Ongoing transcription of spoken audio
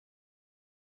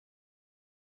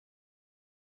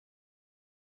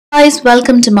Guys,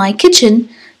 welcome to my kitchen.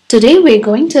 Today we're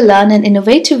going to learn an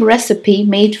innovative recipe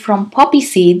made from poppy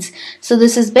seeds. So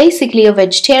this is basically a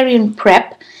vegetarian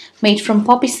prep made from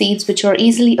poppy seeds, which are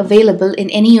easily available in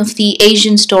any of the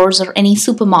Asian stores or any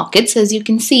supermarkets. As you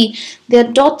can see, they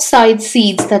are dot-sized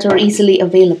seeds that are easily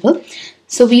available.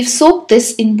 So we've soaked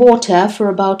this in water for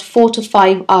about 4 to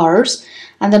 5 hours,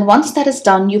 and then once that is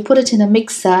done, you put it in a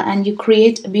mixer and you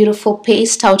create a beautiful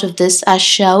paste out of this as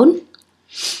shown.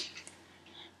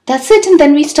 That's it, and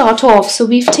then we start off. So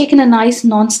we've taken a nice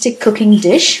non-stick cooking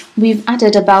dish. We've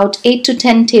added about 8 to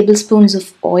 10 tablespoons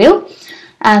of oil,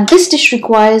 and this dish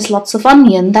requires lots of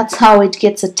onion. That's how it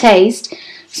gets a taste.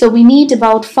 So we need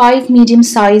about 5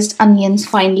 medium-sized onions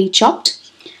finely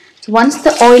chopped. So once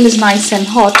the oil is nice and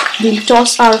hot, we'll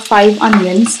toss our 5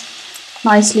 onions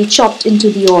nicely chopped into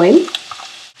the oil.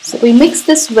 So we mix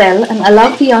this well and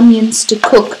allow the onions to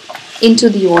cook into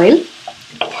the oil.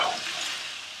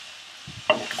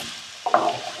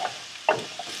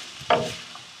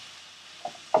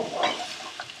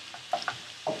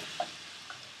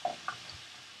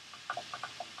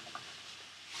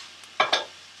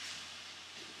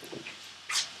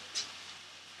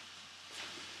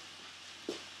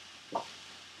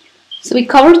 So we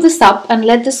cover this up and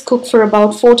let this cook for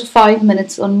about 4 to 5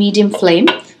 minutes on medium flame.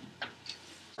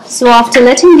 So after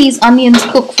letting these onions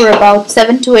cook for about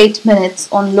 7 to 8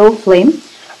 minutes on low flame,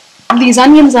 these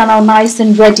onions are now nice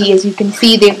and ready. As you can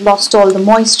see, they've lost all the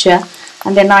moisture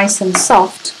and they're nice and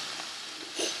soft.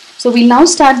 So we'll now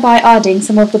start by adding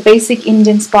some of the basic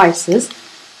Indian spices.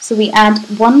 So we add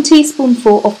 1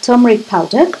 teaspoonful of turmeric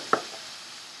powder,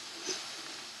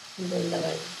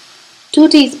 2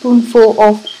 teaspoonful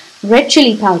of red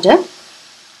chili powder,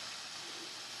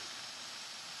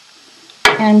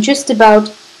 and just about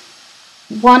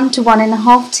 1 to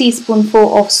 1.5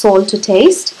 teaspoonful of salt to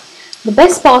taste. The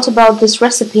best part about this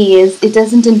recipe is it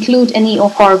doesn't include any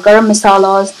of our garam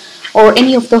masalas or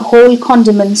any of the whole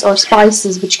condiments or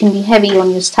spices which can be heavy on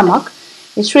your stomach.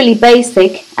 It's really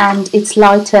basic and it's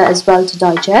lighter as well to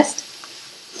digest.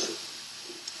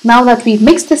 Now that we've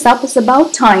mixed this up, it's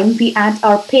about time we add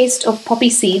our paste of poppy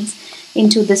seeds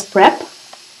into this prep.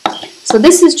 So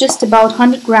this is just about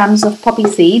 100 grams of poppy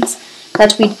seeds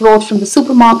that we brought from the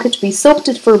supermarket. We soaked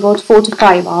it for about 4 to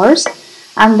 5 hours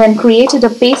and then created a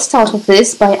paste out of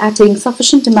this by adding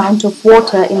sufficient amount of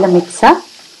water in the mixer.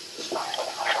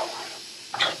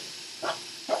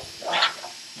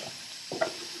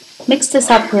 Mix this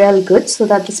up real good so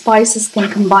that the spices can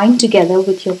combine together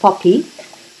with your poppy.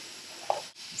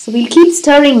 So we'll keep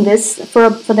stirring this for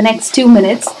the next 2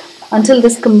 minutes until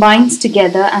this combines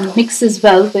together and mixes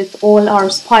well with all our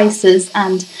spices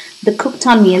and the cooked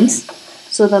onions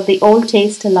so that they all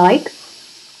taste alike.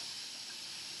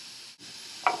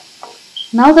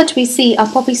 Now that we see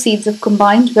our poppy seeds have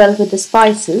combined well with the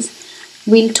spices,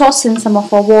 we'll toss in some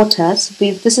of our water. So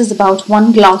this is about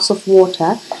 1 glass of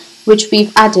water which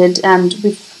we've added, and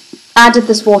we've added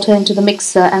this water into the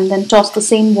mixer and then tossed the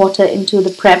same water into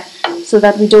the prep so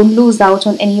that we don't lose out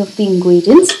on any of the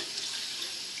ingredients.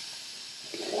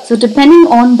 So depending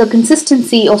on the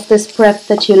consistency of this prep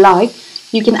that you like,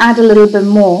 you can add a little bit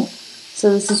more.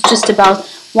 So this is just about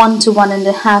 1 to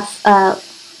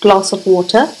 1.5 glass of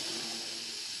water.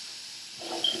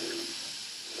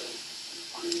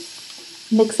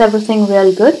 Mix everything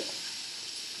real good.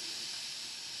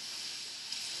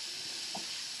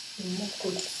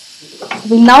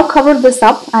 We'll now cover this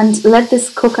up and let this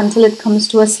cook until it comes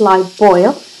to a slight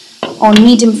boil on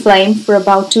medium flame for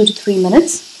about 2 to 3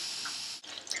 minutes.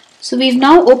 So we've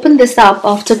now opened this up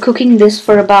after cooking this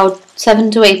for about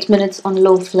 7 to 8 minutes on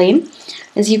low flame.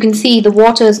 As you can see, the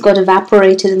water has got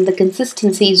evaporated and the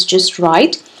consistency is just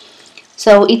right.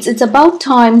 So it's about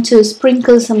time to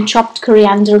sprinkle some chopped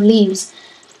coriander leaves,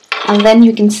 and then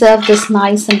you can serve this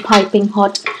nice and piping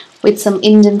hot with some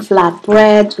Indian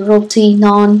flatbread, roti,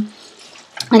 naan,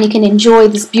 and you can enjoy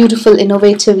this beautiful,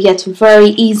 innovative yet very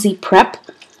easy prep.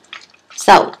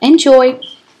 So enjoy!